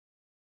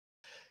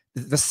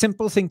The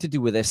simple thing to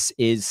do with this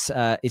is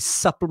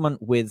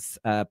supplement with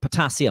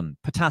potassium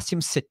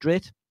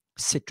citrate.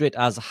 Citrate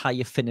has a high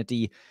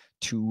affinity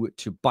to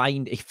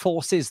bind. It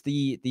forces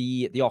the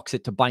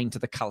oxalate to bind to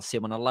the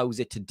calcium and allows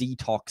it to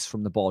detox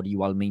from the body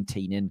while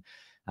maintaining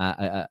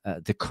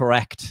the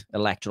correct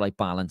electrolyte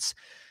balance.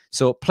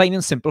 So plain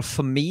and simple,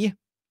 for me,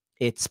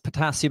 it's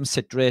potassium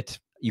citrate.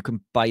 You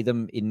can buy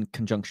them in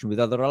conjunction with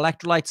other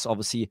electrolytes.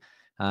 Obviously,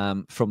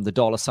 from the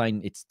dollar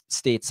sign, it's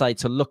stateside.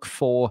 So look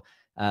for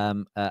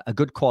a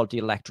good quality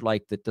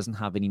electrolyte that doesn't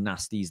have any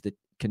nasties, that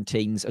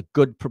contains a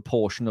good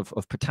proportion of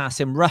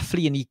potassium,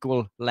 roughly an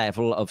equal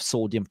level of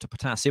sodium to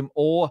potassium,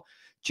 or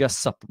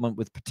just supplement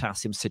with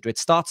potassium citrate.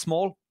 Start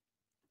small,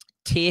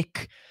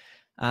 take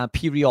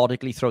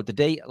periodically throughout the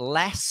day.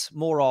 Less,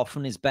 more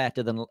often is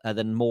better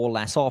than more,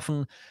 less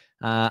often.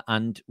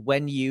 And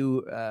when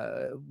you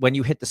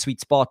hit the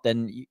sweet spot,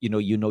 then you know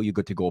you're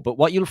good to go. But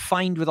what you'll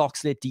find with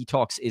Oxalate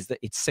Detox is that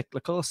it's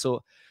cyclical.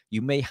 So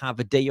you may have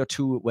a day or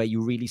two where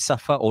you really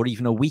suffer, or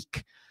even a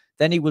week.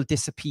 Then it will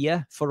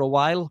disappear for a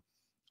while,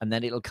 and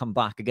then it'll come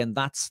back again.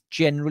 That's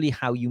generally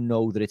how you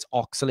know that it's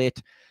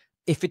oxalate.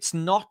 If it's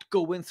not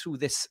going through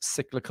this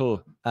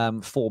cyclical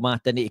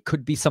format, then it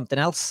could be something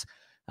else.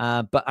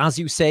 But as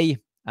you say,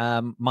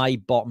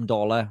 my bottom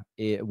dollar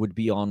would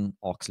be on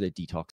Oxalate Detox.